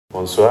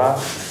Bonsoir,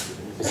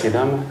 messieurs,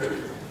 dames.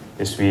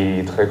 Je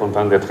suis très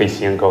content d'être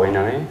ici encore une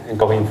année.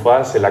 Encore une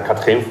fois, c'est la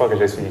 4e fois que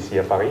je suis ici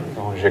à Paris,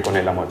 donc je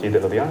connais la moitié de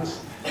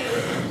l'audience.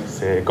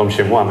 C'est comme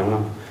chez moi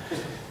maintenant.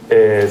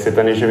 Et cette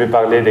année, je vais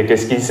parler de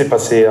qu'est-ce qui s'est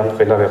passé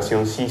après la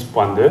version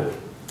 6.2.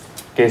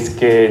 Qu'est-ce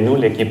que nous,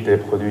 l'équipe de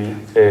produits,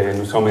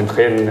 nous sommes en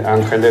train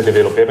de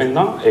développer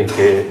maintenant et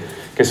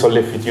quelles sont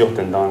les futures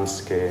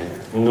tendances que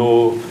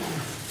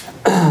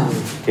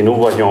nous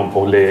voyons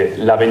pour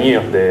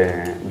l'avenir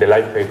de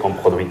Liferay comme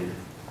produit.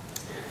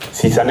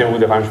 Si ça ne vous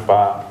dérange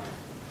pas,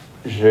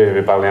 je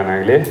vais parler en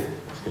anglais,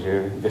 parce que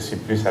je suis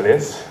plus à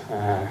l'aise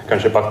quand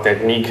je parle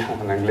technique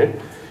en anglais.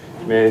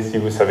 Mais si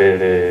vous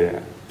avez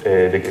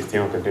des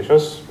questions ou quelque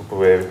chose, vous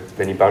pouvez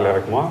venir parler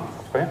avec moi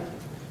après.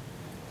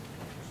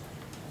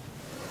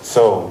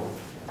 So,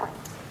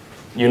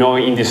 you know,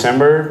 in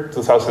December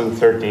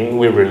 2013,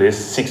 we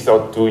released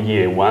 6.2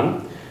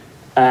 GA1.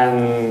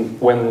 And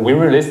when we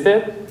released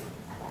it,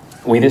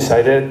 we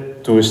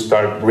decided to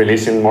start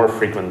releasing more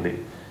frequently.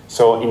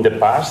 So in the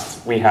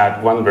past, we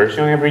had one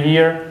version every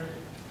year,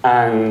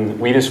 and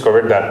we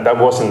discovered that that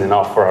wasn't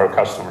enough for our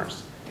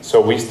customers.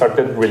 So we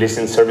started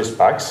releasing service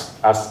packs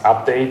as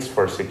updates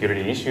for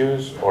security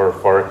issues or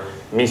for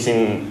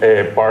missing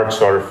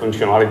parts or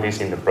functionalities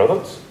in the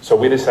products. So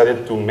we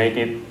decided to make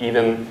it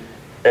even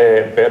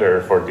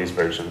better for this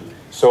version.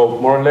 So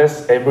more or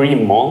less every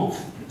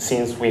month,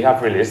 since we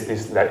have released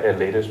this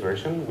latest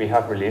version, we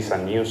have released a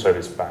new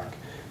service pack.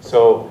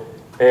 So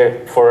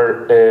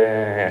for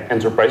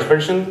enterprise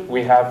version,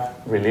 we have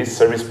released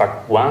service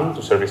pack 1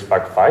 to service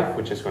pack 5,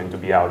 which is going to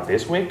be out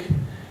this week.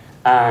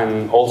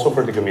 And also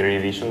for the community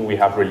edition, we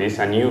have released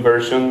a new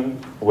version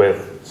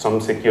with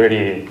some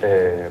security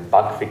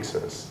bug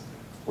fixes,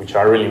 which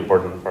are really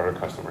important for our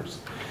customers.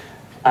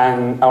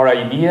 And our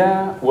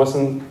idea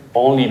wasn't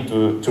only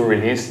to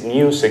release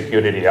new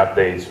security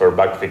updates or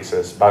bug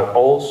fixes, but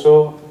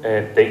also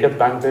take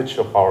advantage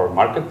of our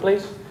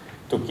marketplace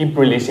to keep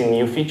releasing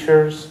new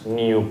features,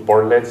 new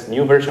portlets,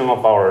 new version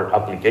of our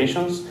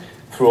applications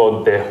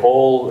throughout the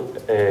whole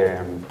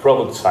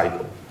product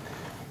cycle.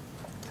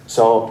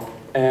 So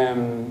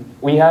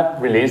we have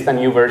released a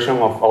new version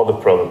of all the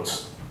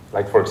products.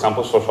 Like for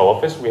example, Social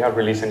Office, we have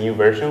released a new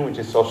version, which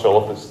is Social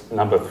Office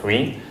number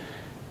 3,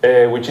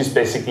 which is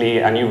basically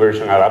a new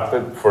version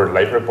adapted for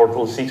Liferay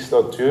Portal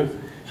 6.2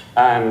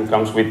 and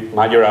comes with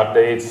major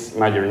updates,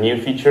 major new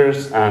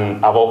features, and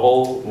above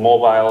all,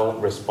 mobile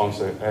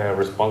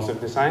responsive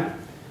design.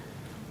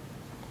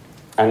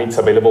 And it's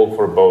available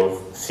for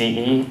both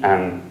CE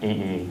and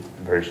EE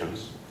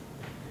versions.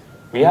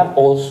 We have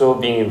also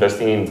been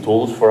investing in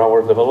tools for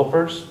our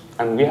developers,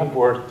 and we have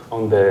worked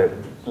on the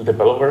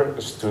Developer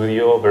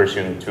Studio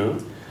version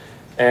 2.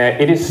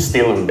 It is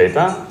still in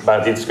beta,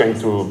 but it's going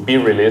to be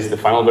released. The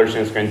final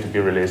version is going to be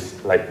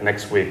released like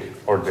next week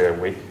or the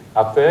week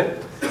after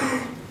it.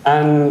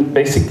 And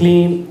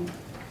basically,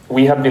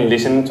 we have been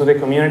listening to the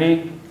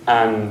community,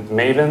 and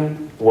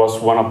Maven was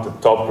one of the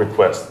top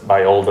requests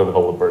by all the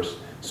developers.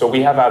 So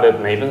we have added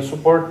Maven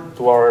support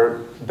to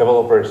our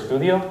Developer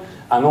Studio,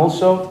 and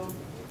also,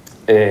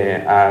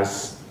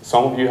 as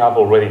some of you have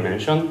already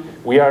mentioned,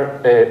 we are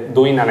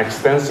doing an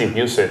extensive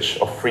usage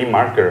of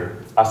FreeMarker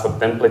as a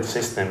template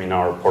system in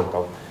our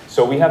portal.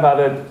 So we have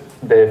added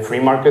the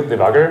FreeMarker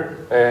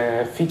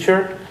debugger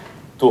feature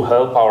to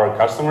help our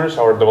customers,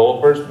 our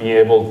developers, be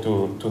able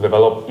to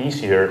develop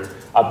easier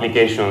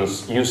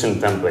applications using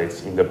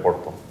templates in the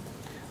portal.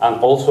 And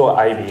also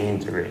IDE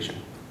integration.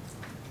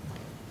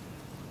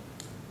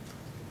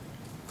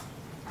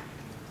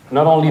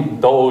 Not only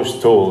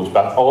those tools,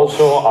 but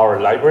also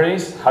our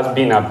libraries has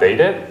been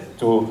updated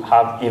to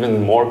have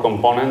even more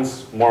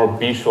components, more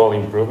visual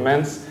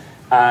improvements.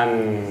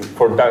 And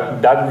for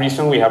that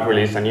reason, we have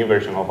released a new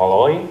version of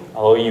Alloy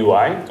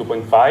UI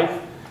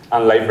 2.5,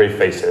 and Liferay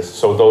Faces.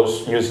 So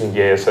those using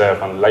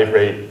JSF and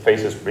Liferay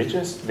Faces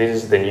bridges,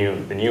 this is the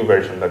new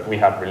version that we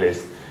have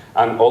released.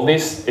 And all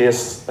this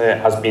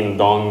has been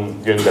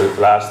done during the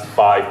last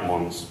 5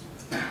 months.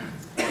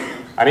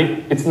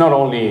 And it's not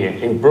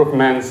only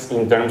improvements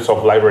in terms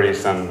of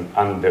libraries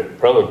and the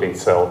product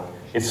itself,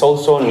 it's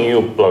also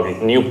new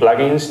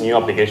plugins, new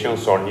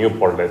applications, or new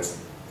portlets.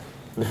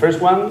 The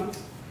first one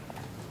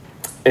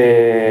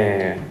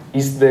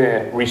is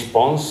the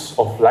response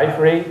of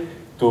Liferay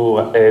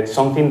to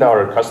something that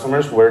our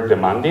customers were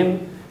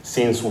demanding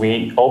since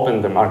we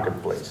opened the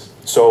marketplace.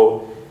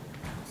 So,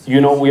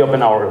 you know, we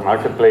opened our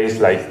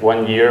marketplace like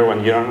 1 year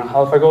and a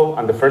half ago,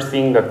 and the first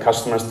thing that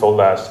customers told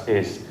us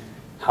is,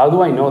 how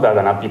do I know that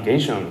an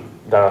application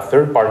that a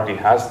third party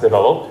has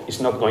developed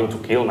is not going to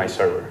kill my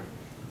server?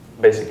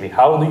 Basically,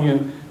 how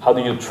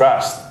do you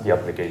trust the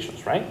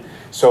applications, right?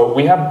 So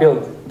we have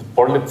built the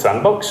Portlet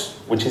Sandbox,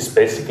 which is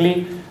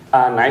basically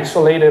an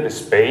isolated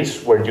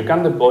space where you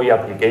can deploy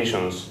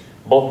applications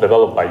both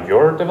developed by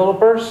your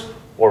developers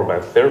or by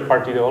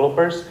third-party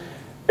developers,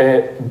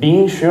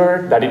 being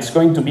sure that it's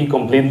going to be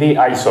completely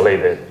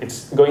isolated.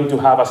 It's going to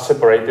have a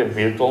separated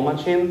virtual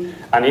machine,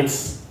 and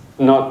it's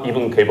not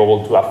even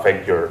capable to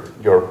affect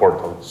your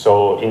portal.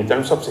 So in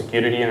terms of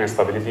security and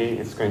stability,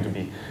 it's going to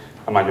be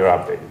a major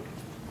update.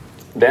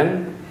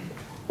 Then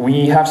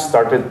we have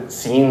started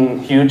seeing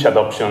huge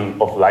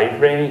adoption of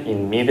Liferay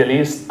in Middle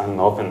East and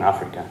Northern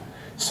Africa.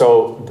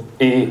 So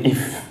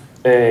if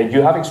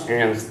you have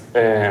experienced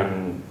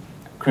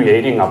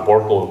creating a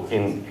portal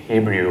in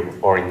Hebrew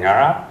or in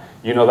Arab,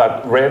 you know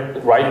that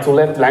right to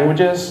left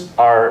languages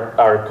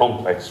are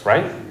complex,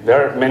 right?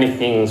 There are many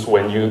things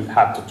when you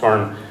have to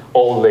turn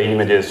all the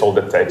images, all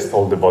the text,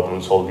 all the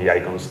buttons, all the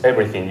icons,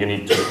 everything. You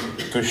need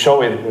to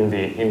show it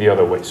in the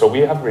other way. So we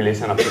have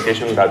released an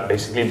application that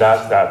basically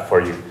does that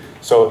for you.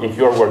 So if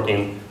you're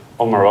working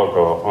on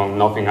Morocco, on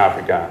Northern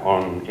Africa,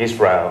 on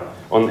Israel,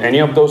 on any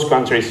of those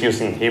countries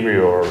using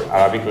Hebrew or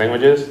Arabic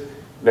languages,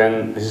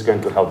 then this is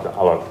going to help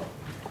a lot.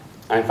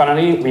 And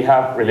finally, we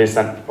have released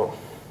an... Oh.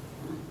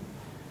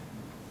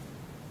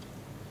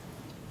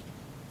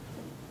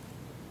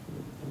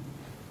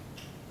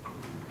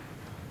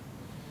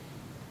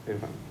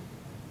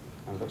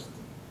 I'm lost.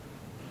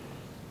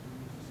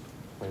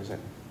 Where is it?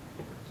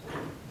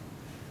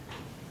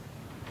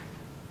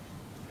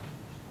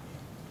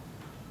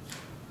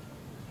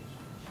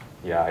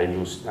 Yeah, I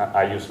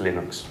use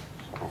Linux.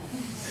 So.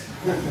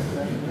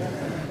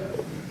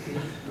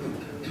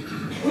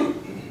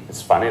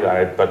 It's funny that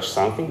I touch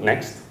something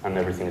next and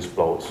everything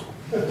explodes.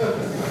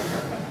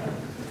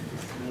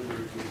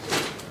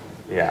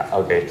 Yeah,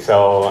 okay,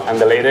 so, and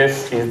the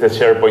latest is the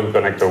SharePoint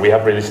connector. We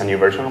have released a new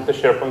version of the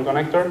SharePoint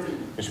connector,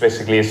 which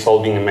basically is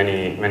solving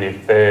many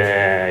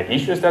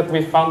issues that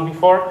we found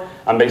before.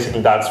 And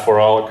basically that's for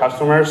our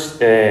customers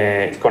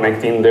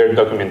connecting their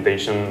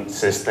documentation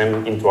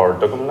system into our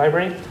document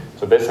library.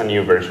 So there's a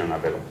new version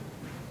available.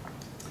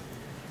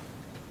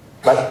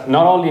 But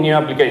not only new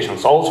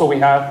applications, also we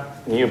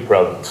have new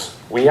products.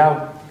 We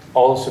have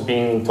also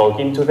been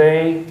talking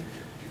today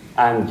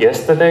and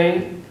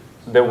yesterday.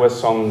 There was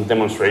some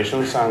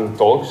demonstrations and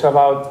talks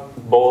about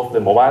both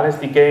the mobile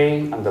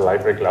SDK and the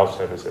Liferay Cloud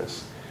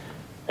services.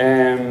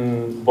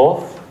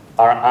 Both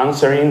are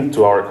answering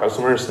to our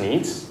customers'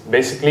 needs.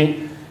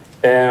 Basically,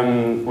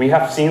 we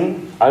have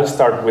seen, I'll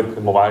start with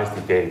the mobile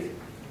SDK.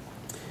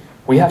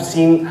 We have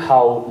seen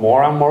how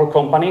more and more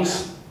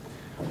companies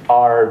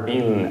are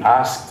being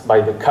asked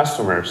by the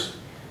customers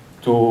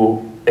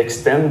to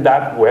extend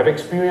that web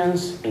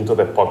experience into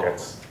the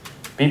pockets.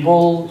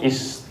 People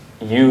is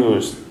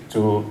used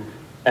to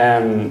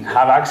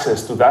have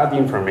access to that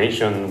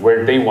information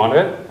where they want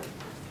it,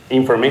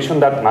 information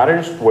that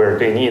matters where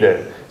they need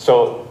it.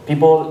 So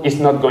people is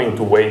not going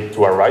to wait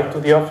to arrive to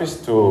the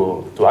office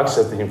to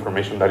access the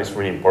information that is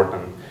really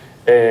important.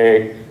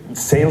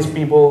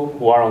 Salespeople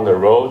who are on the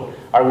road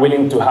are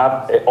willing to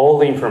have all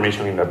the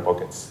information in their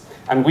pockets.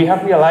 And we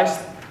have realized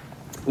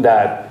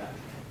that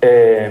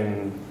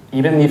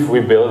even if we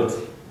build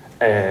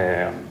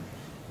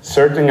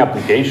certain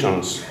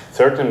applications,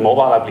 certain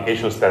mobile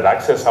applications that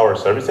access our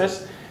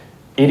services,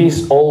 it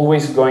is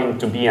always going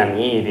to be a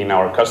need in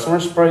our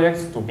customers'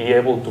 projects to be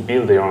able to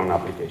build their own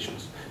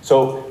applications.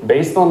 So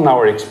based on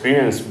our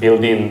experience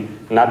building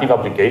native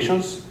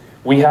applications,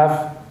 we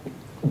have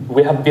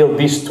built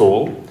this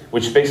tool,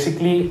 which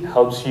basically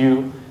helps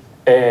you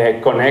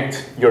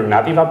connect your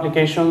native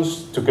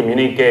applications to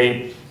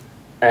communicate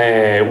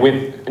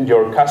with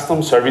your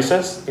custom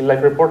services in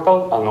Liferay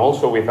Portal and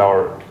also with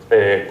our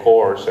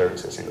core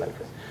services in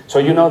Liferay. So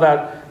you know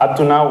that up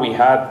to now we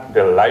had the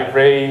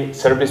Liferay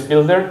Service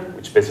Builder,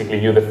 which basically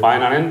you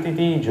define an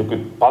entity, you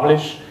could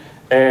publish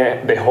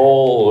the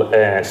whole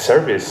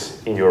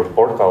service in your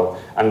portal,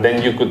 and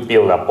then you could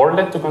build a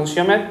portlet to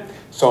consume it.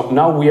 So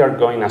now we are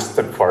going a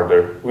step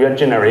further. We are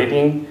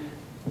generating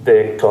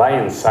the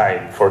client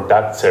side for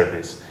that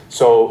service.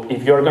 So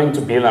if you're going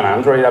to build an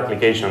Android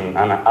application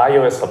and an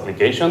iOS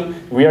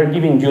application, we are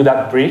giving you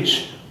that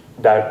bridge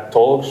that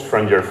talks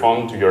from your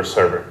phone to your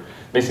server.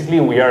 Basically,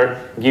 we are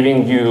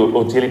giving you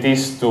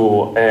utilities to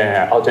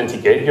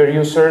authenticate your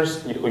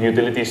users,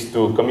 utilities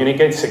to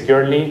communicate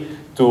securely,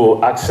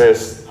 to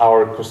access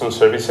our custom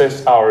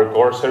services, our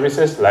core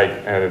services,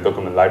 like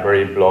document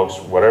library, blogs,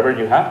 whatever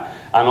you have,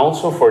 and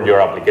also for your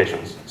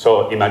applications.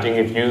 So imagine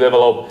if you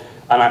develop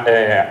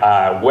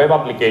a web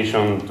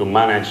application to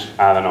manage,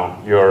 I don't know,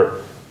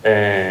 your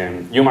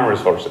human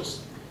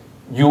resources.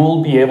 You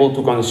will be able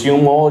to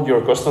consume all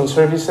your custom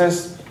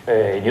services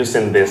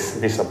using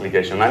this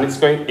application, and it's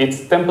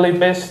template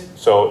based.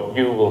 So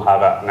you will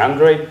have an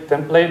Android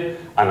template,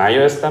 an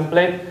iOS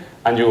template,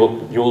 and you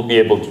will be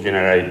able to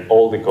generate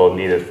all the code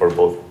needed for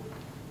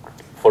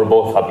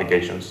both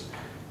applications.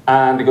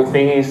 And the good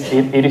thing is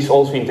it is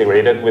also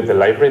integrated with the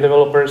Liferay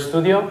Developer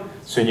Studio,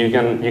 so you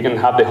can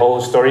have the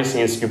whole story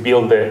since you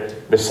build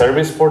the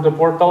service for the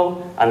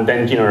portal and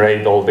then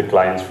generate all the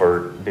clients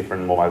for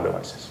different mobile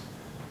devices.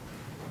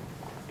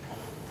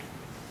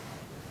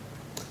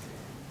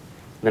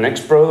 The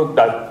next product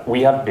that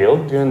we have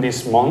built during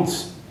these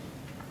months,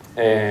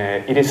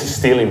 it is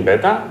still in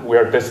beta. We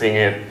are testing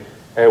it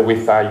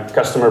with a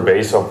customer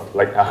base of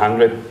like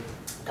 100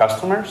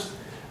 customers.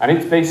 And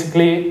it's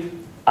basically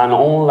an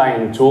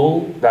online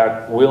tool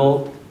that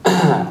will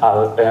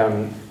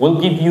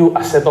give you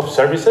a set of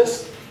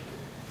services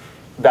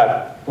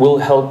that will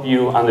help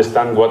you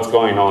understand what's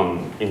going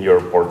on in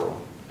your portal,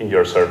 in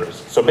your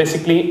servers. So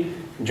basically,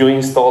 you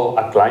install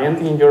a client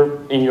in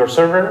your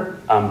server,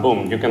 and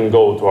boom, you can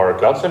go to our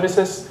cloud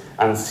services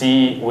and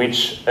see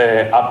which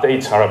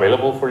updates are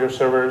available for your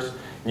servers.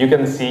 You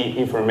can see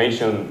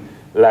information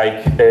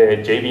like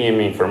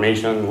JVM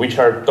information, which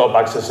are top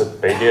accessed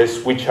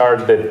pages, which are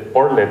the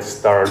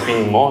portlets that are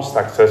being most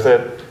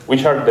accessed,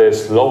 which are the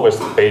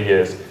slowest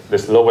pages, the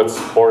slowest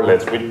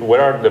portlets,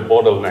 where are the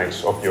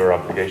bottlenecks of your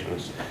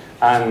applications.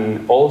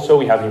 And also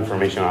we have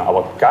information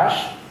about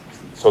cache.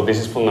 So this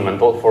is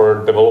fundamental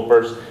for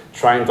developers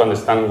trying to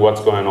understand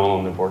what's going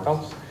on the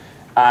portals.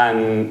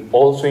 And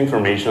also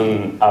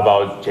information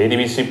about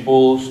JDBC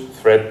pools,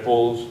 thread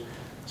pools.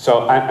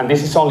 So, and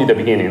this is only the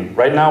beginning.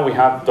 Right now we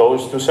have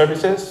those two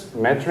services,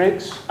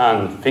 metrics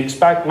and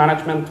fixback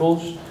management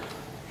tools,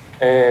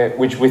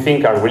 which we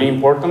think are really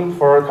important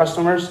for our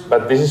customers,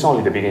 but this is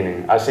only the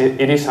beginning. As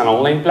it is an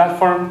online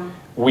platform,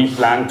 we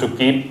plan to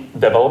keep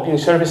developing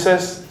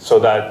services so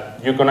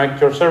that you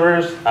connect your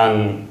servers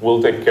and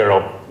we'll take care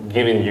of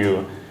giving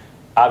you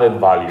added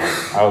value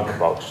out of the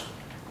box.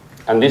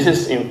 And this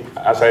is,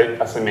 as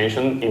I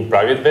mentioned, in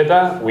private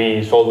beta,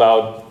 we sold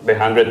out the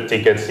 100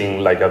 tickets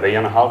in like a day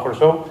and a half or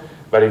so.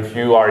 But if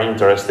you are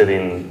interested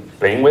in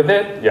playing with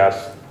it,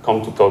 just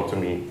come to talk to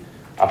me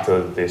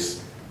after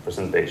this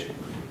presentation.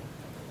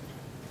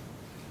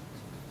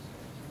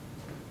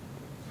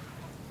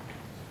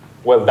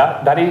 Well,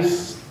 that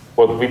is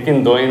what we've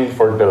been doing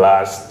for the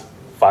last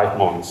 5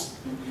 months.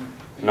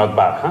 Not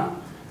bad, huh?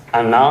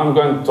 And now I'm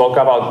going to talk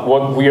about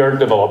what we are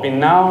developing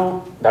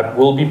now that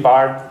will be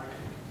part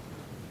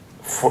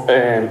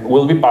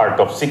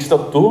of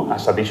 6.2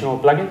 as additional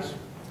plugins,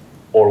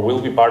 or will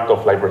be part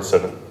of Liferay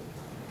 7.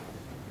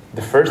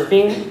 The first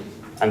thing,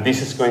 and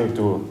this is going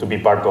to be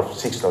part of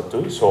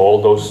 6.2, so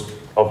all those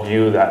of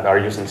you that are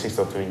using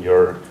 6.2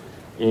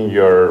 in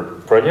your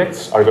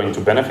projects are going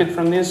to benefit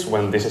from this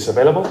when this is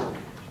available.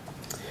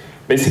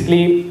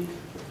 Basically,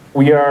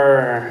 we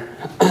are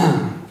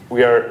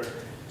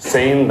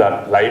saying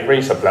that Liferay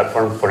is a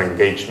platform for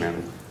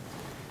engagement.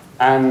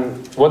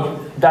 And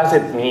what does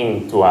it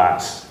mean to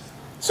us?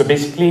 So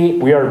basically,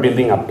 we are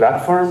building a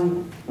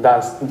platform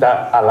that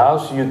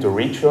allows you to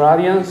reach your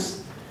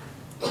audience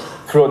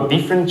through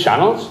different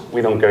channels.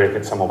 We don't care if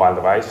it's a mobile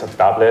device, a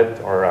tablet,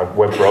 or a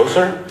web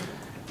browser,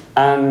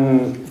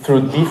 and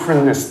through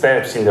different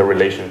steps in the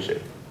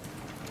relationship.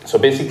 So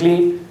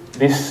basically,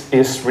 this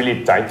is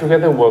really tied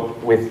together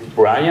with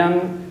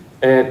Brian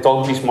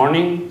talked this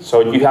morning.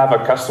 So you have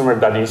a customer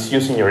that is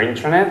using your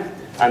intranet,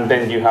 and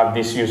then you have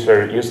this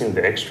user using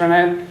the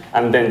extranet,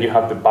 and then you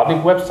have the public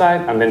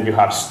website, and then you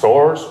have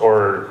stores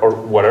or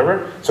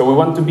whatever. So we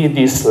want to be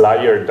this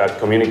layer that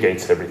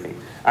communicates everything.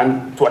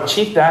 And to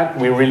achieve that,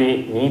 we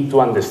really need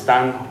to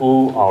understand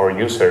who our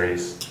user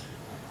is.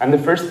 And the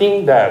first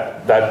thing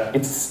that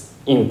it's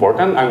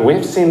important, and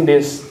we've seen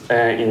this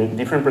in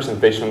different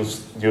presentations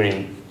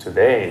during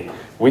today,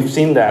 we've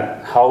seen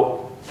that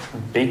how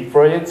big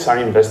projects are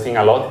investing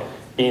a lot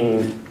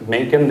in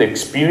making the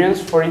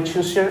experience for each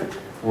user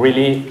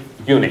really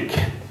unique.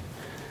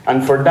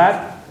 And for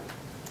that,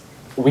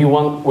 we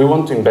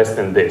want to invest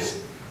in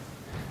this.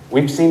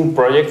 We've seen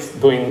projects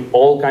doing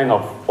all kinds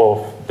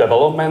of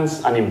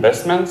developments and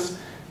investments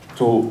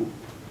to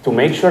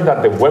make sure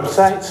that the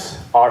websites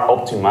are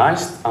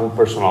optimized and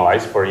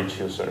personalized for each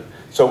user.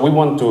 So we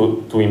want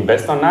to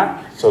invest on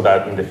that so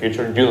that in the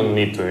future you don't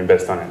need to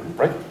invest on it,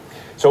 right?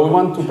 So we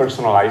want to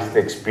personalize the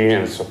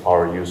experience of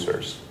our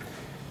users.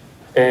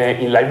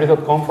 In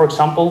Liferay.com, for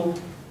example,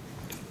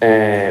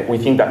 we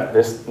think that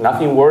there's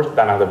nothing worse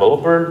than a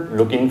developer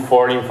looking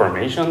for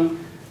information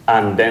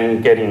and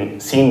then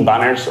seeing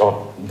banners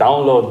of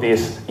download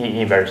this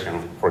EE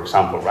version, for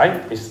example,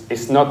 right?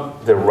 It's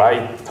not the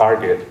right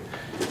target.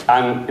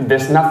 And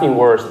there's nothing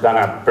worse than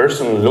a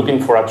person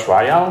looking for a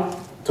trial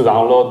to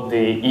download the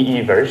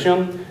EE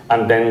version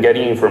and then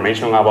getting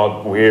information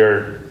about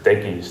weird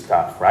techie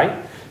stuff, right?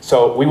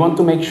 So we want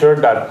to make sure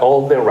that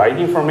all the right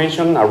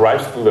information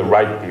arrives to the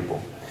right people.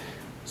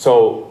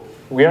 So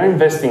we are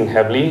investing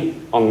heavily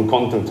on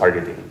content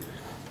targeting.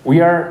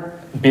 We are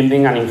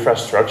building an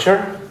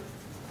infrastructure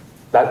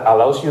that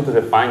allows you to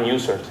define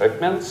user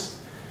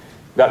segments,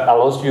 that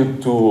allows you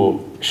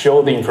to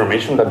show the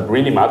information that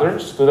really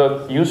matters to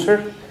the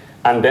user,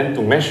 and then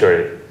to measure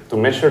it, to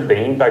measure the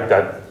impact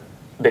that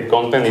the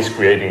content is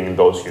creating in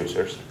those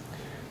users.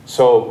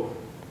 So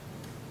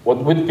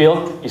what we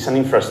built is an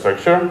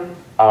infrastructure,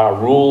 a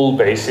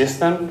rule-based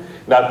system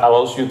that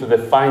allows you to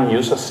define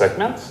user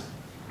segments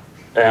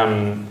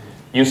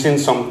using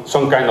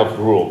some kind of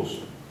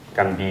rules.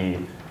 Can be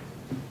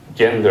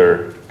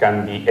gender,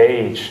 can be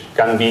age,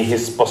 can be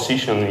his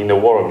position in the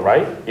world,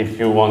 right? If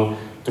you want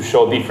to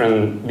show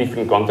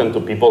different content to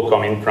people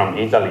coming from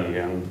Italy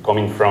and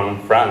coming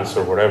from France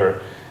or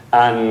whatever,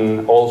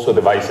 and also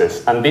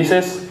devices. And this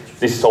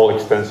is all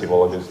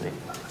extensible, obviously.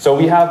 So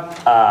we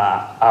have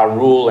a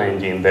rule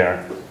engine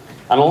there.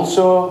 And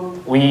also,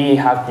 we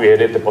have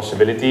created the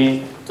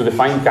possibility to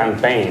define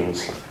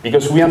campaigns,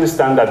 because we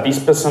understand that this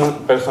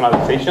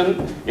personalization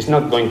is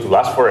not going to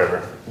last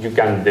forever.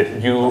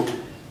 You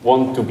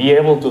want to be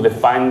able to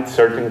define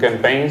certain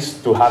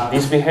campaigns to have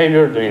this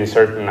behavior during a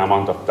certain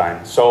amount of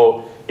time.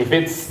 So if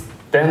it's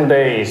 10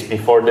 days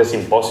before the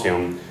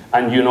symposium,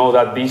 and you know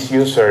that this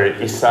user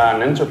is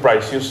an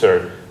enterprise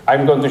user,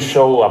 I'm going to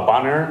show a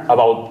banner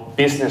about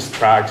business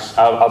tracks,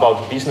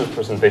 about business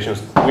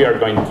presentations we are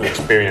going to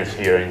experience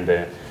here in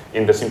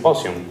the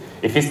symposium.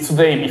 If it's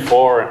today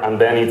before and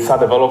then it's a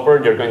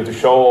developer, you're going to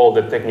show all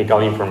the technical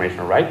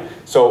information, right?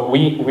 So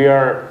we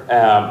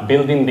are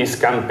building this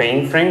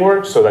campaign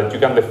framework so that you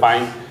can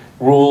define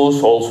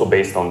rules also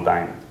based on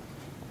time.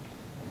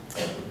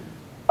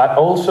 But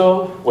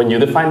also, when you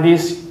define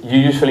this, you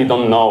usually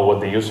don't know what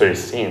the user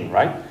is seeing,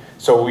 right?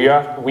 So we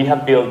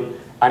have built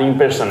an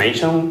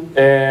impersonation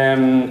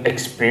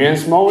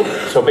experience mode.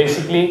 So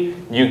basically,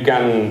 you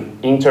can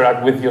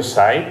interact with your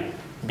site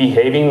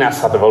behaving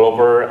as a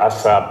developer,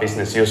 as a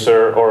business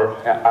user, or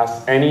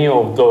as any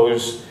of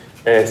those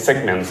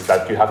segments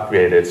that you have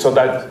created, so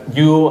that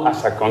you,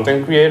 as a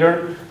content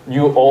creator,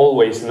 you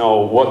always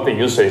know what the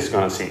user is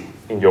going to see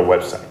in your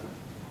website.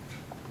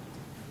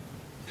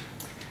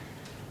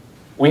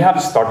 We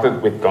have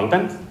started with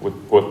content, with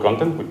web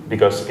content,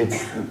 because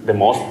it's the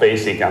most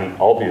basic and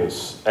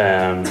obvious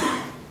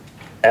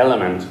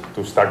element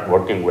to start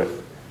working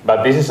with.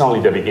 But this is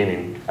only the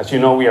beginning. As you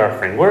know, we are a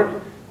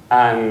framework,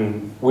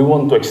 and we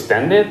want to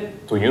extend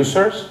it to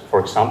users.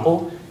 For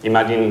example,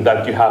 imagine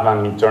that you have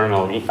an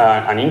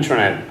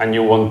intranet and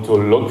you want to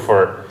look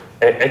for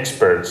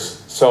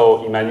experts.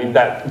 So imagine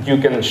that you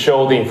can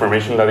show the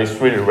information that is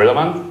really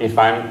relevant. If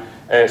I'm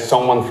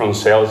someone from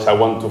sales, I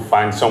want to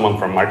find someone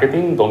from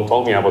marketing, don't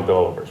tell me about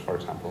developers, for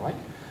example, right?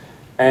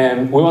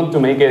 And we want to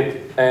make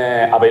it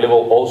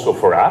available also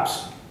for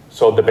apps.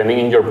 So depending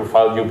on your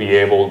profile, you'll be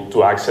able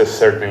to access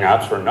certain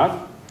apps or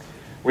not.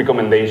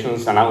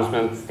 Recommendations,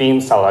 announcements,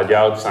 themes,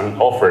 layouts,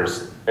 and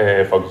offers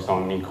focused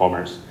on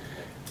e-commerce.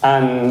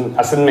 And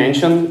as I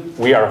mentioned,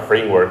 we are a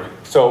framework.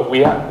 So we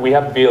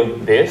have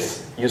built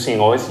this using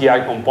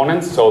OSGI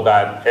components so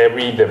that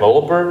every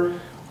developer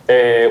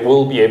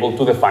will be able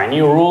to define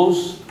new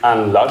rules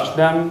and launch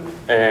them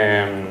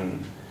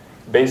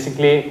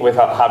basically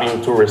without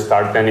having to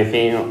restart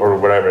anything or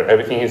whatever.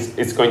 Everything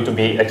is going to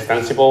be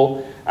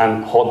extensible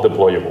and hot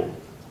deployable.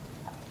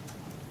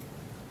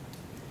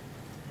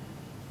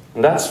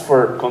 And that's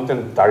for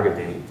content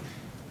targeting.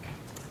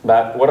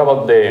 But what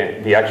about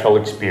the actual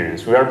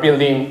experience? We are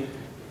building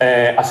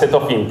a set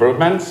of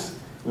improvements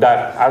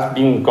that has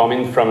been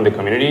coming from the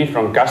community,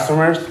 from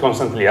customers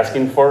constantly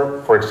asking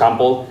for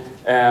example,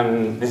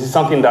 this is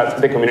something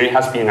that the community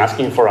has been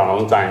asking for a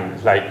long time.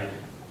 It's like,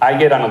 I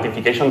get a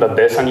notification that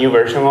there's a new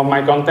version of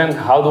my content.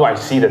 How do I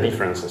see the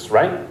differences,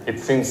 right? It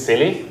seems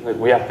silly, but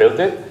we have built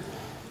it.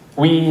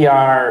 We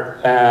are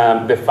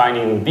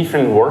defining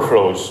different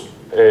workflows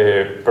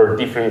per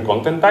different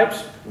content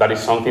types. That is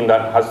something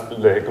that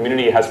the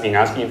community has been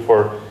asking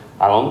for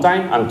a long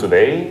time, and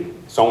today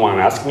someone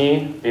asked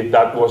me if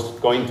that was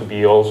going to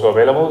be also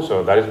available,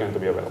 so that is going to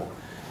be available.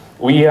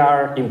 We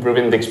are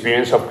improving the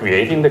experience of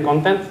creating the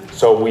content,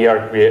 so we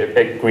are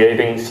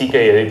creating CK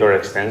editor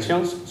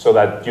extensions so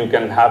that you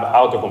can have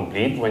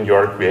autocomplete when you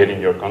are creating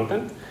your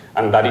content,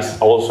 and that is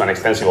also an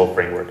extensible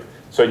framework.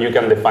 So you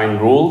can define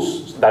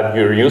rules that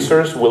your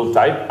users will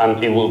type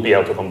and it will be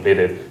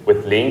auto-completed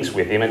with links,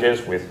 with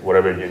images, with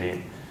whatever you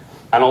need.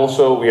 And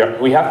also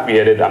we have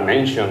created a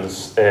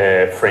mentions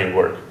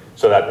framework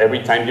so that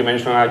every time you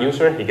mention a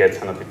user, he gets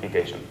a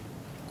notification.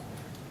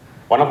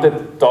 One of the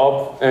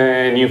top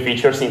new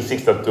features in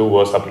 6.2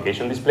 was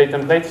application display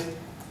templates,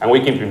 and we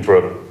keep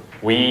improving.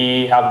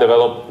 We have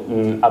developed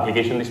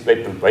application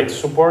display template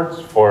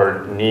support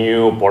for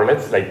new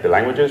portlets, like the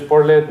languages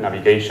portlet,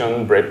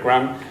 navigation,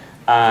 breadcrumb,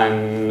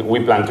 and we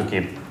plan to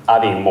keep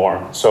adding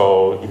more.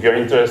 So if you're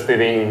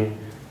interested in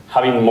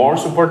having more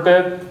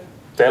supported,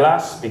 tell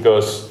us,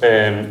 because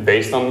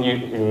based on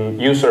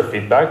user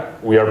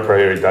feedback, we are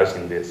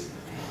prioritizing this.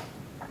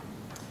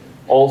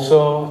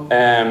 Also,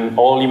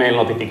 all email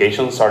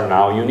notifications are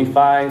now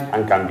unified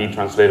and can be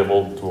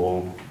translatable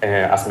to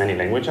as many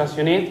languages as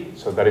you need.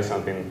 So that is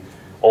something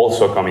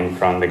also coming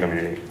from the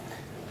community.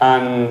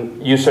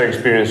 And user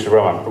experience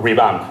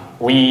revamp.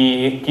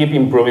 We keep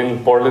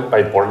improving portlet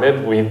by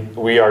portlet.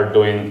 We are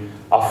doing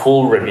a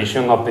full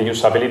revision of the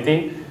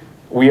usability.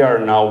 We are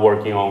now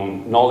working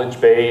on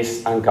knowledge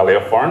base and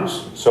Kaleo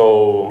forms,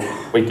 so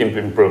we keep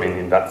improving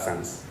in that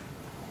sense.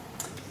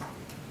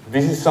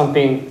 This is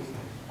something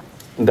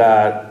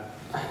that,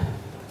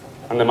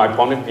 under my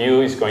point of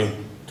view, is going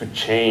to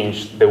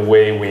change the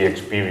way we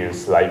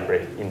experience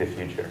Liferay in the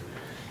future.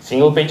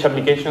 Single page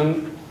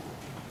application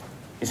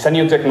is a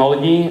new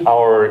technology.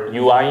 Our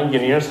UI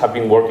engineers have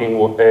been working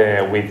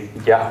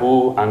with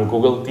Yahoo and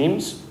Google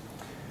teams.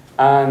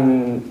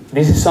 And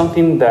this is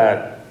something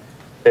that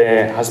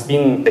has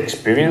been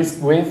experienced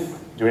with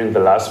during the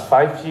last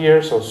 5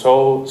 years or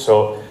so.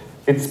 So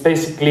It's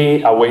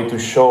basically a way to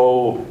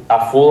show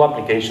a full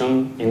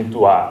application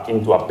into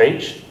a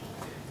page,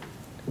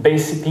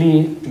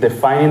 basically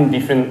defining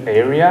different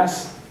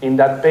areas in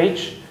that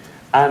page,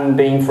 and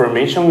the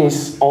information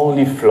is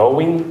only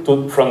flowing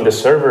from the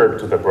server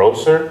to the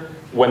browser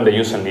when the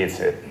user needs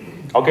it.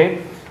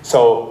 Okay?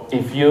 So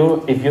if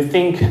you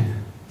think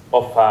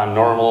of a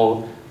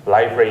normal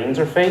Liferay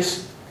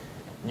interface,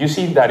 you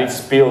see that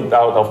it's built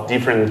out of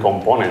different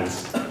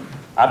components.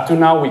 Up to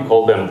now, we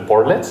call them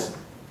portlets.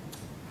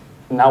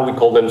 Now we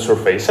call them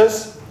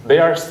surfaces. They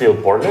are still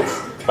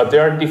portlets, but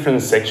there are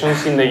different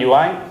sections in the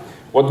UI.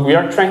 What we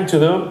are trying to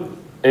do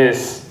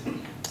is,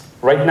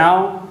 right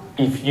now,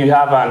 if you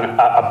have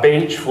a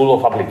page full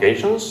of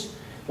applications,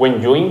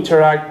 when you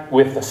interact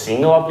with a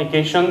single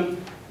application,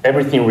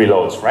 everything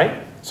reloads, right?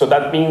 So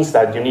that means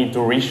that you need to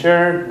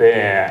reshare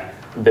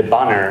the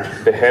banner,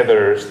 the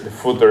headers, the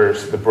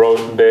footers,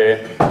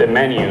 the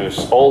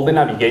menus, all the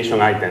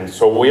navigation items.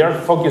 So we are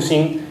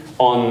focusing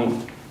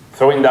on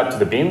throwing that to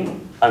the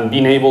bin and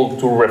being able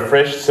to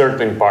refresh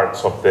certain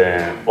parts of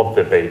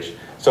the page.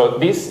 So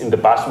this, in the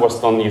past, was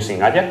done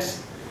using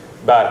Ajax,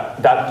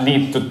 but that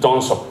led to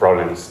tons of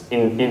problems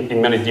in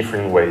many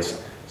different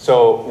ways.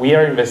 So we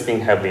are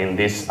investing heavily in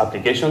this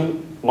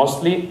application,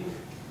 mostly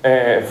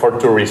for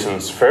two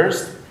reasons.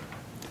 First,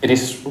 it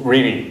is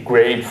really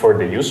great for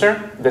the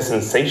user. The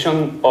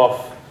sensation of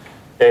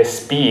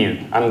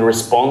speed and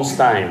response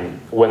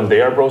time when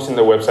they are browsing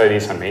the website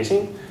is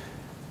amazing.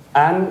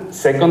 And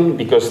second,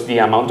 because the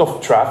amount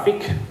of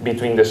traffic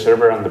between the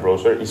server and the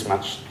browser is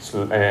much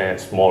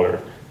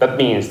smaller. That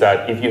means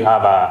that if you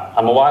have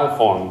a mobile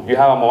phone, you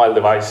have a mobile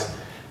device,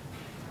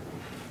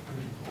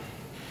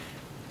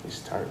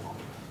 it's terrible.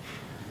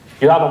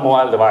 You have a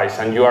mobile device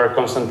and you are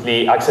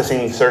constantly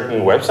accessing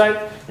certain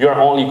website, you are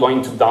only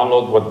going to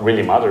download what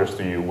really matters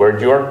to you, where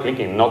you are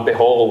clicking, not the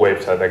whole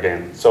website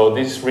again. So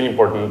this is really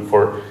important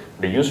for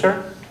the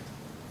user,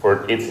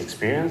 for its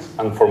experience,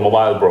 and for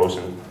mobile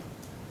browsing.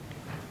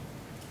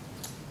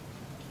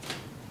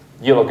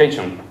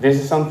 Geolocation. This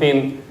is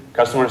something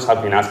customers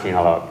have been asking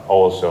a lot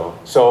also.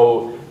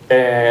 So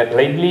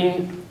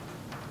lately,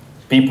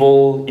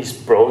 people is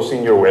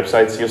browsing your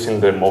websites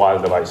using their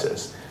mobile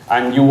devices.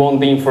 And you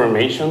want the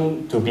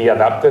information to be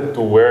adapted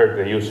to where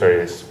the user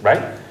is,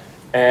 right?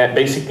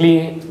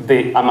 Basically,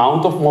 the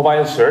amount of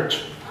mobile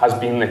search has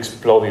been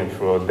exploding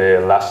through the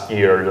last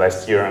year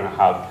and a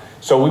half.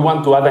 So we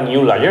want to add a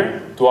new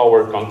layer to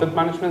our content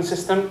management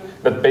system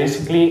that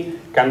basically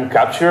can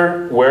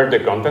capture where the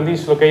content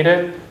is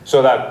located,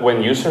 so that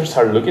when users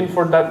are looking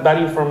for that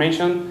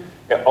information,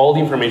 all the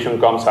information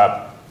comes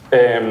up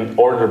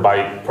ordered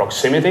by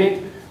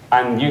proximity,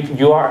 and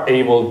you are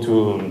able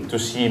to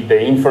see the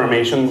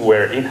information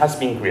where it has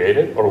been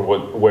created or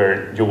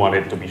where you want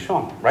it to be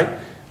shown, right?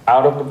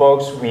 Out of the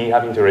box, we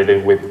have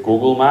integrated with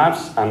Google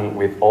Maps and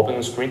with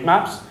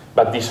OpenStreetMaps,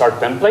 but these are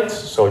templates,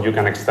 so you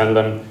can extend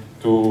them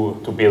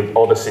to build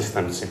other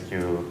systems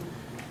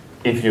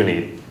if you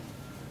need.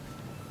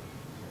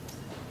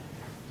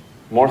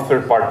 More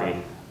third party.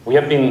 We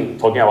have been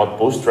talking about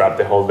Bootstrap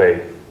the whole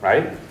day,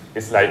 right?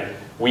 It's like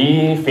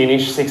we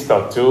finished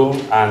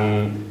 6.2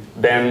 and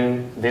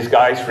then these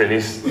guys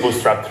released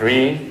Bootstrap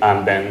 3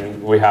 and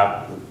then we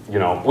have,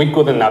 we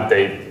couldn't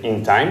update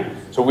in time.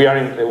 So we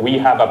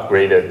have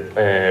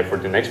upgraded for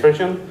the next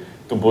version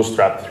to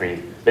Bootstrap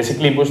 3.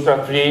 Basically,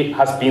 Bootstrap 3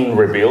 has been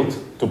rebuilt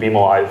to be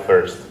mobile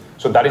first.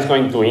 So that is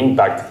going to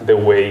impact the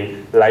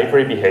way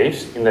Liferay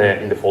behaves in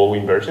the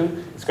following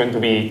version. It's going to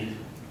be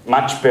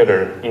much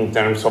better in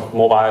terms of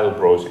mobile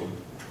browsing.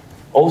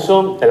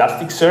 Also,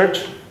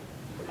 Elasticsearch,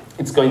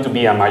 it's going to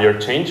be a major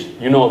change.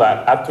 You know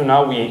that up to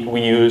now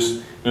we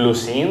use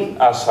Lucene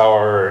as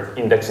our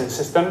indexing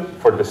system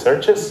for the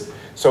searches.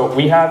 So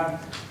we have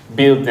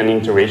built an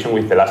integration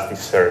with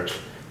Elasticsearch.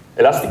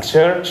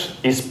 Elasticsearch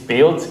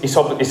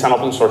is an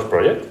open source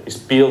project. It's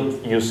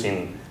built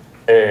using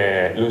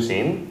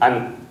Lucene,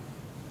 and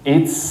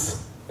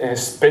it's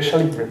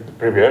especially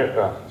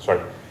prepared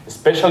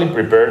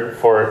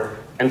for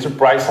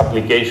enterprise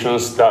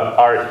applications that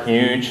are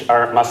huge,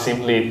 are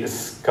massively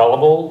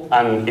scalable,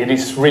 and it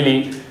is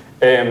really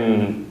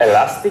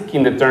elastic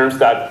in the terms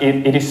that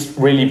it is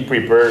really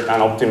prepared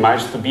and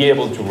optimized to be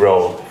able to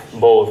grow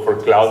both for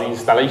cloud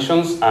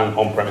installations and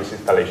on-premise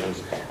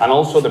installations. And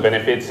also the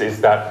benefits is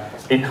that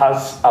it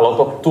has a lot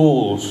of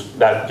tools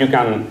that you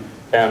can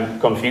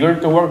configure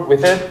to work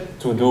with it,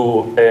 to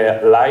do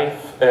live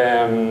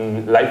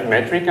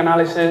metric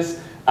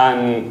analysis,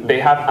 and they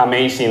have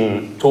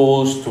amazing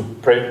tools to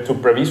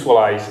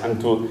pre-visualize and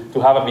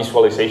to have a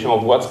visualization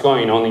of what's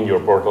going on in your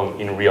portal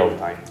in real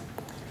time.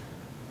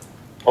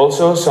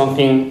 Also,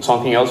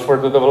 something else for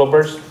the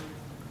developers,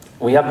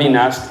 we have been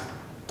asked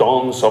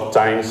tons of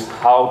times,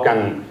 how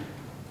can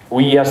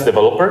we as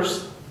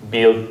developers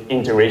build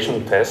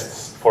integration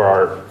tests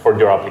for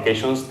your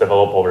applications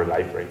developed over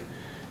Liferay?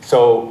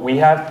 So we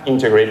have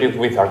integrated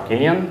with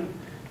Arquillian,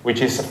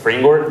 which is a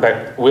framework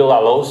that will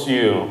allow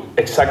you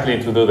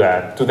exactly to do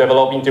that, to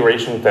develop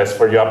integration tests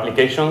for your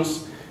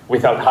applications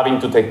without having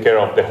to take care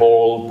of the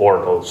whole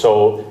portal.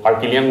 So our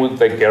client will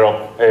take care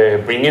of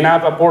bringing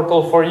up a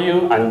portal for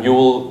you, and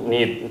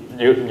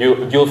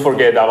you'll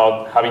forget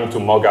about having to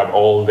mock up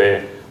all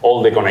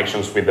the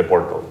connections with the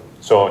portal.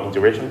 So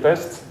integration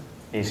tests,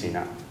 easy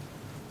now.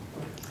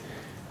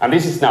 And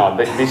this is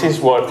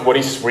what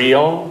is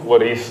real,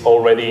 what is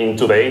already in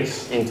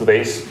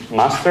today's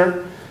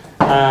master.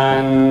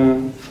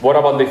 And what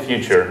about the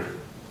future?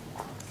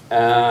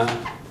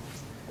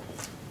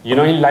 You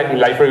know, in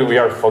Liferay we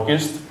are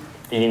focused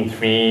in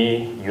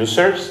 3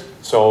 users.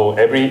 So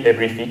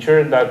every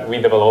feature that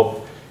we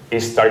develop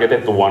is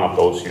targeted to one of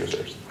those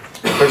users.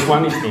 The first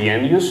one is the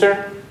end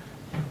user.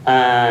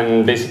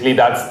 And basically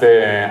that's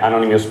the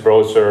anonymous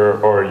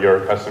browser or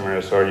your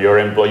customers or your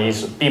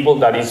employees, people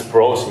that is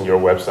browsing your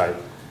website.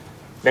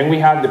 Then we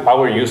have the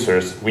power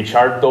users, which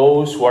are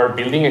those who are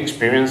building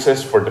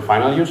experiences for the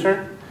final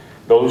user,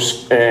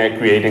 those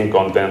creating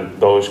content,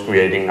 those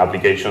creating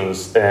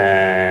applications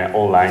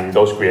online,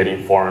 those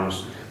creating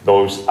forms,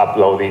 those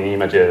uploading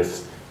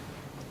images.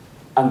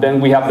 And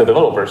then we have the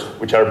developers,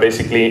 which are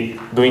basically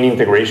doing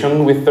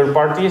integration with third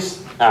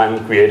parties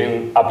and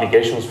creating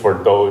applications for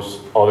those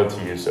other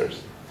 2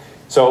 users.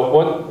 So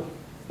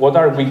what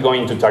are we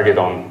going to target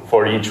on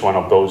for each one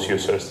of those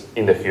users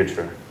in the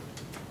future?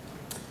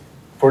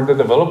 For the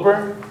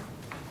developer,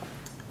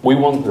 we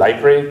want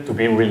Liferay to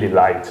be really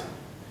light.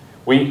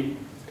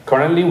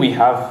 Currently we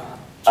have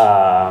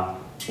a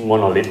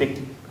monolithic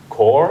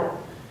core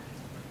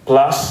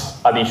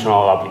plus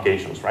additional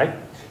applications, right?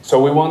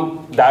 So we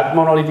want that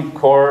monolithic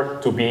core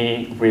to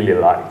be really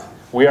light.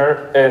 We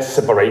are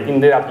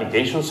separating the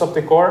applications of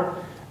the core,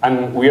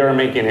 and we are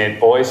making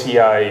it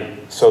OSEI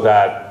so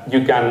that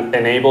you can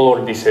enable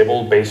or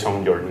disable based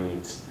on your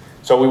needs.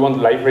 So we want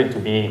Liferay to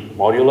be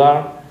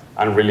modular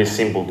and really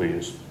simple to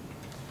use.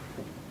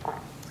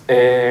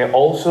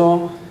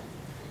 Also,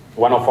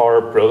 one of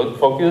our product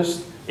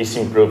focus is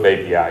improved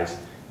APIs.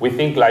 We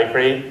think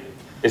Liferay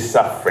is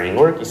a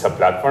framework, is a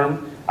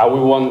platform, and we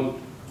want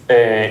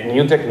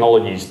new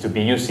technologies to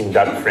be used in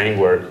that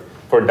framework.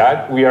 For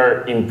that, we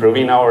are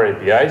improving our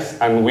APIs,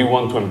 and we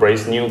want to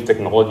embrace new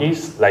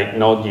technologies like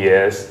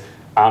Node.js,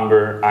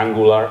 Amber,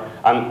 Angular,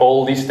 and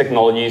all these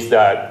technologies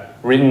that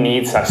really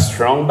needs a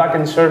strong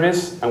backend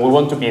service, and we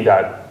want to be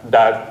that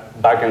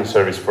backend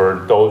service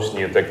for those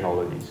new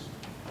technologies.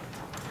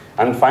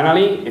 And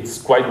finally,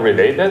 it's quite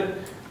related,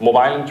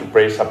 mobile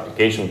enterprise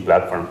application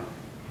platform.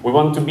 We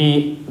want to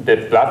be the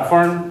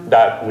platform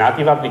that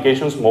native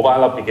applications,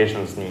 mobile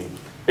applications need.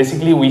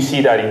 Basically, we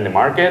see that in the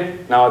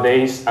market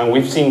nowadays, and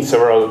we've seen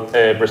several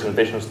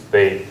presentations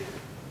today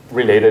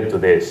related to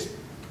this.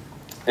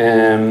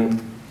 The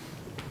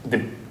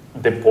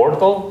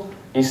portal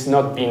is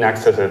not being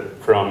accessed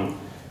from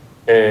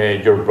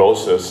your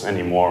browsers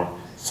anymore.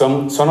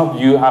 Some of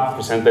you have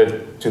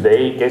presented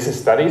today case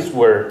studies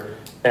where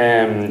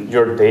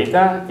your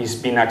data is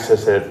being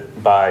accessed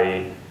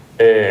by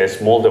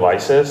small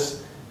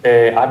devices.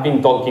 I've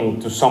been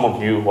talking to some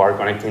of you who are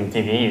connecting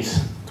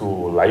TVs to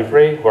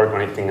Liferay, who are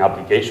connecting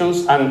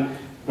applications, and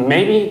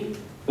maybe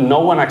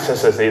no one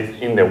accesses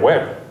it in the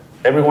web.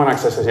 Everyone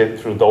accesses it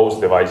through those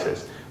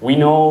devices. We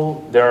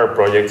know there are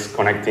projects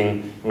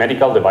connecting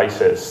medical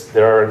devices.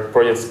 There are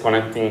projects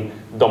connecting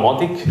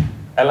domotic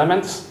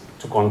elements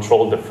to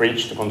control the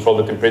fridge, to control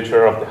the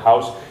temperature of the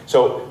house.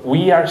 So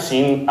we are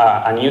seeing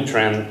a new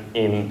trend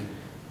in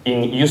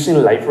using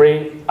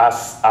Liferay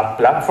as a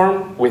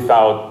platform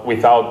without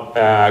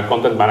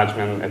content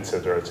management,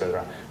 etc.,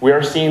 etc. We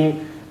are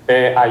seeing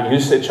a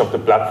usage of the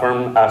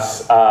platform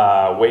as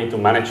a way to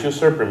manage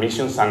user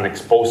permissions and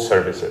expose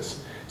services.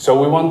 So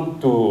we want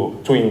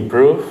to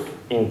improve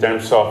in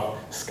terms of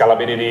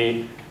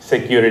scalability,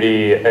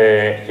 security,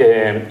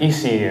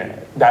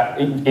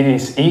 that it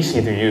is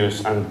easy to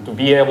use, and to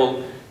be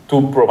able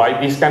to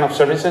provide these kind of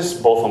services,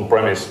 both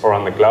on-premise or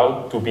on the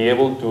cloud, to be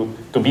able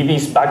to be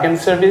this backend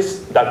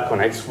service that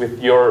connects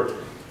with your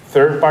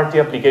third-party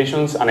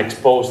applications and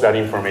expose that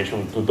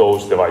information to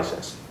those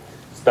devices.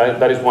 So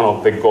that is one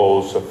of the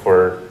goals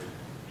for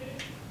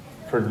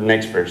the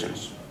next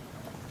versions.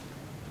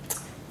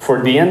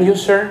 For the end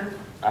user,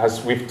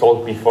 as we've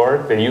talked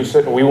before,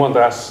 we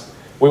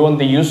want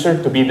the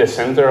user to be the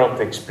center of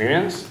the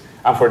experience,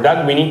 and for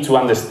that we need to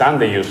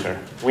understand the user.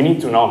 We need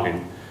to know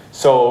him.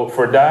 So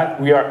for that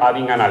we are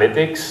adding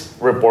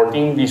analytics,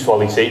 reporting,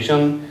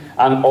 visualization,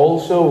 and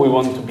also we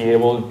want to be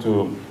able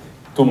to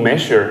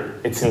measure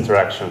its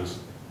interactions,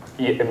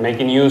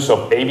 making use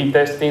of A/B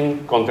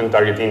testing, content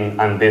targeting,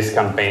 and these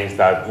campaigns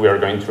that we are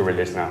going to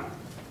release now.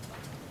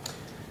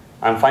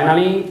 And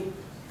finally,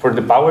 for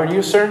the power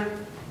user,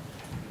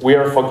 we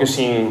are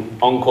focusing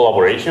on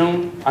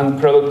collaboration and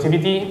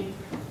productivity,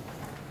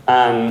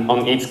 and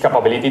on its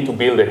capability to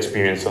build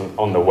experience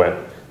on the web.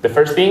 The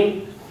first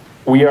thing,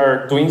 we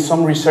are doing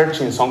some research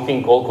in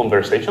something called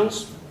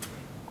conversations.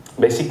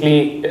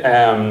 Basically,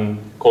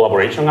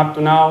 collaboration up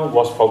to now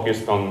was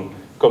focused on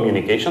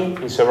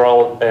communication in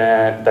several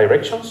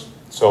directions.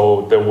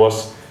 So there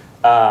was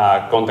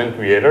a content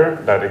creator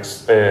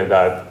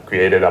that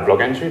created a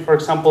blog entry, for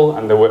example,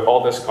 and they were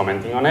always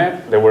commenting on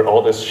it, they were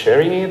always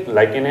sharing it,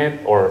 liking it,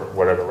 or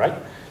whatever, right?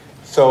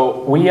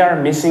 So we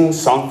are missing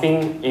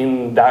something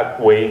in that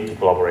way to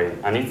collaborate,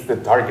 and it's the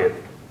target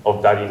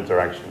of that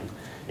interaction.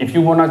 If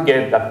you want to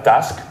get a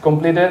task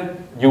completed,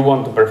 you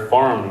want to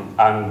perform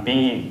and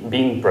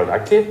being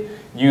productive,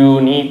 you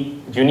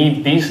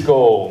need this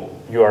goal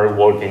you are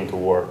working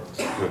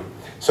towards.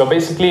 So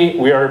basically,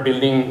 we are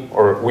building,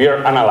 or we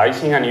are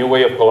analyzing a new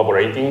way of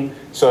collaborating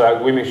so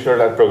that we make sure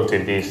that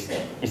productivity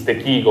is the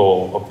key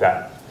goal of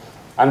that.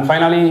 And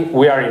finally,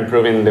 we are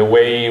improving the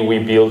way we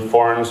build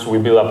forms, we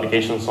build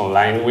applications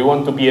online. We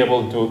want to be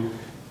able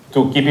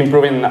to keep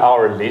improving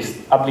our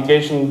list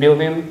application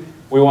building.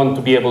 We want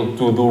to be able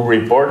to do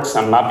reports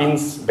and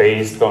mappings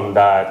based on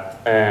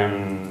that,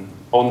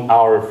 on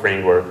our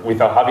framework,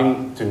 without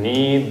having to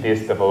need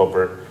this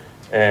developer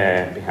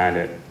behind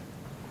it.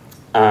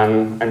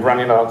 And I'm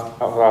running out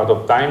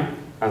of time,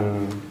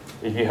 and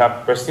if you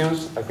have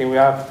questions, I think we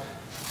have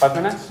 5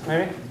 minutes,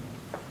 maybe?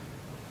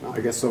 No?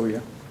 I guess so, yeah.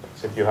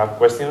 So if you have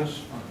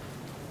questions.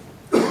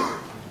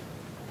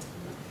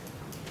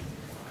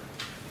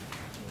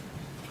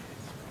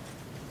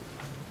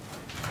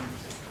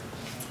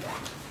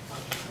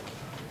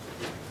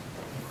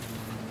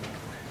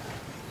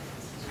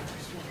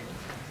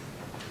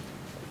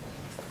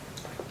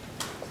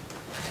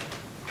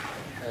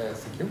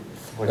 Thank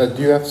you.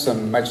 Do you have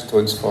some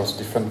milestones for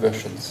different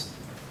versions?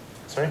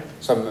 Sorry?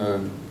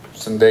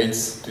 Some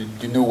dates? Do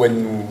you know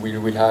when we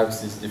will have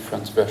these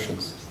different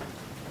versions?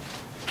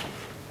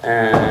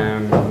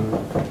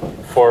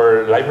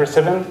 For Liferay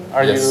 7,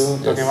 are you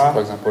talking about?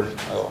 For example.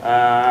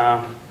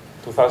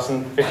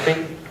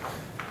 2015?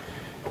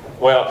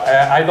 Well,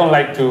 I don't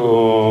like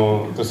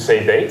to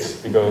say dates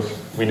because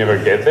we never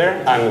get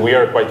there, and we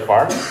are quite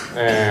far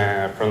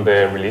from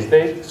the release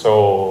date,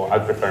 so I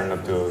prefer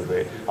not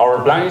to.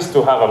 Our plan is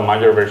to have a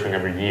major version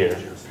every year.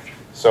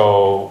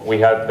 So we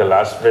had the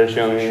last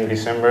version in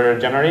December,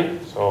 January,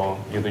 so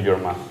you do your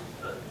math.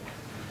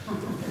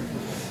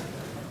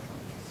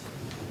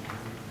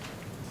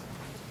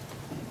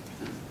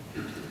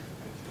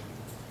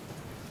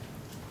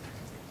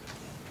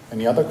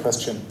 Any other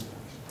question?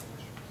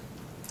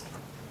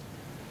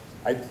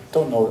 I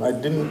don't know. I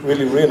didn't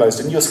really realize.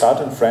 Didn't you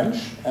start in French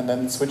and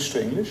then switch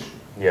to English?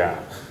 Yeah,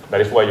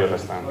 that is why you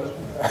understand.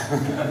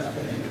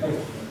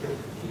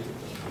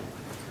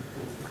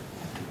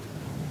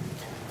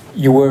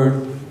 You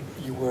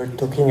were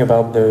talking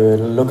about the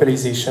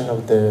localization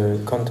of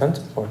the content,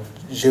 or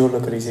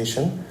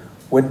geolocalization.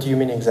 What do you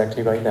mean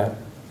exactly by that?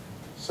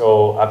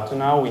 So up to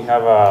now, we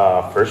have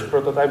a first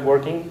prototype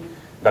working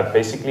that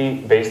basically,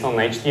 based on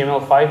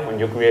HTML5, when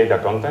you create the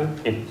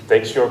content, it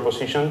takes your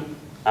position.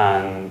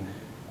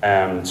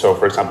 And so,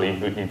 for example,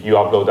 if you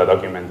upload a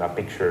document, a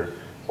picture,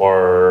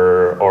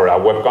 or a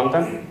web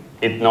content,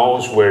 it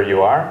knows where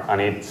you are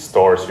and it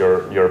stores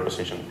your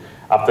position.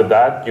 After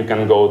that, you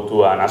can go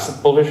to an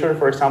asset publisher,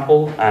 for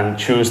example, and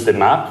choose the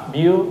map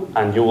view,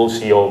 and you will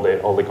see all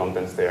the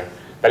contents there.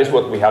 That is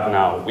what we have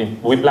now.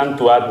 We plan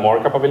to add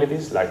more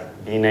capabilities,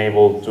 like being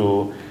able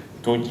to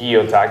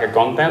geotag a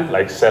content,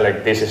 like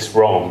select this is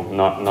Rome,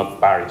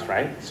 not Paris,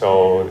 right?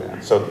 So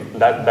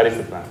that is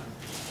the plan.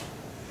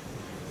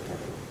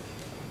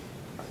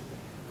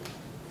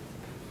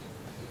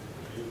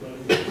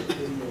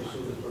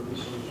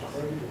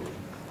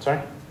 Sorry?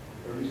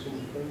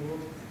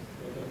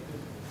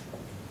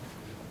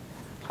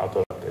 How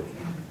to adapt it?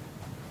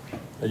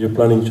 Are you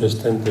planning to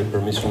extend the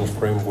permissions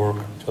framework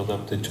to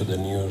adapt it to the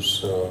new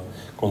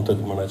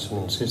content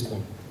management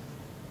system?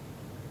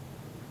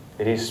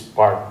 It is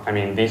part. I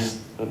mean, this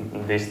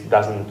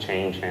doesn't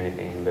change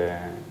anything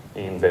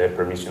in the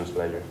permissions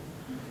layer.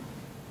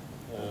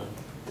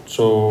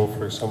 So,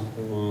 for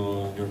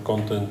example, your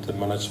content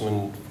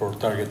management for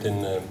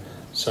targeting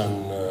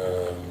some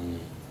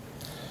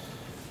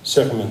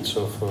segments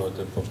of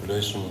the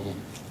population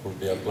will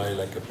be applied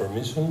like a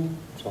permission,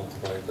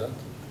 something like that?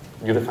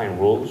 You define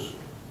rules,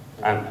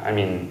 and I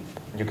mean,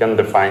 you can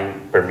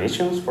define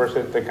permissions for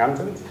certain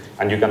content,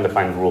 and you can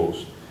define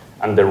rules.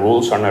 And the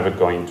rules are never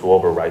going to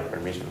override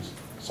permissions.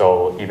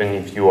 So even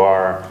if you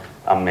are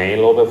a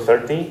male over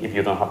 30, if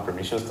you don't have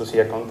permissions to see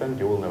a content,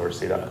 you will never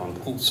see that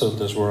content. So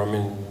that's where, I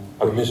mean,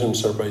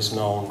 permissions are based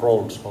now on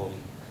roles. So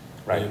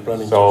right. Are you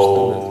planning so,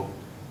 to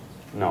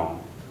extend it?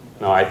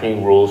 No, I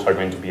think rules are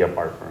going to be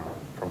apart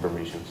from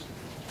permissions.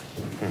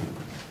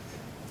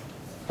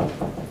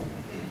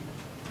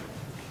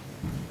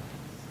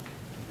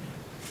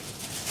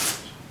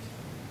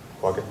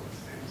 Okay.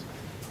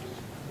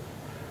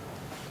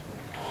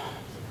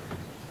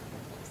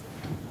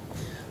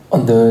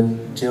 On the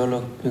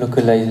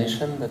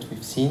geolocalization that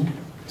we've seen,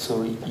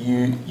 so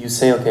you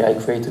say, okay, I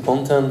create a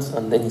content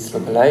and then it's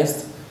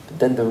localized, but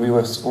then the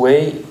reverse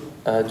way,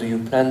 do you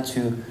plan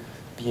to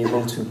be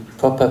able to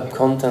pop up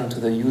content to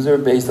the user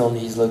based on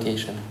his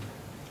location?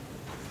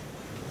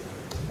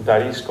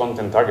 That is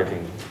content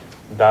targeting.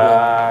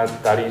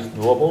 That is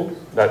doable.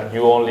 That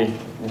you only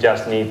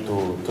just need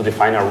to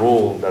define a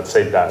rule that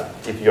says that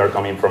if you are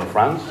coming from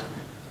France,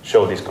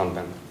 show this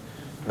content.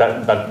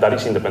 That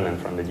is independent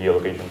from the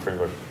geolocation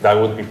framework. That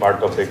would be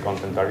part of the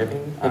content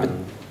targeting.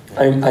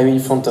 I'm in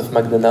front of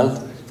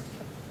McDonald's.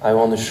 I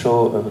want to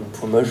show a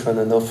promotion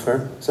and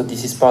offer. So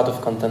this is part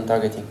of content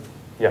targeting.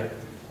 Yeah.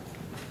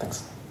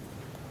 Thanks.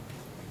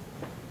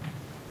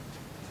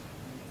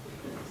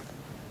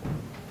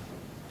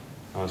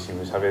 Donc, si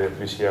vous avez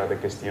plusieurs des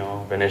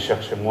questions, venez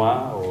chercher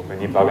moi ou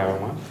venez parler avec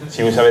moi.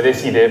 Si vous avez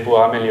des idées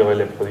pour améliorer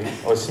les produits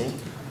aussi,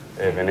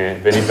 venez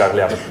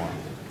parler avec moi.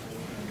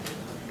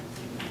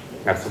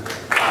 Merci.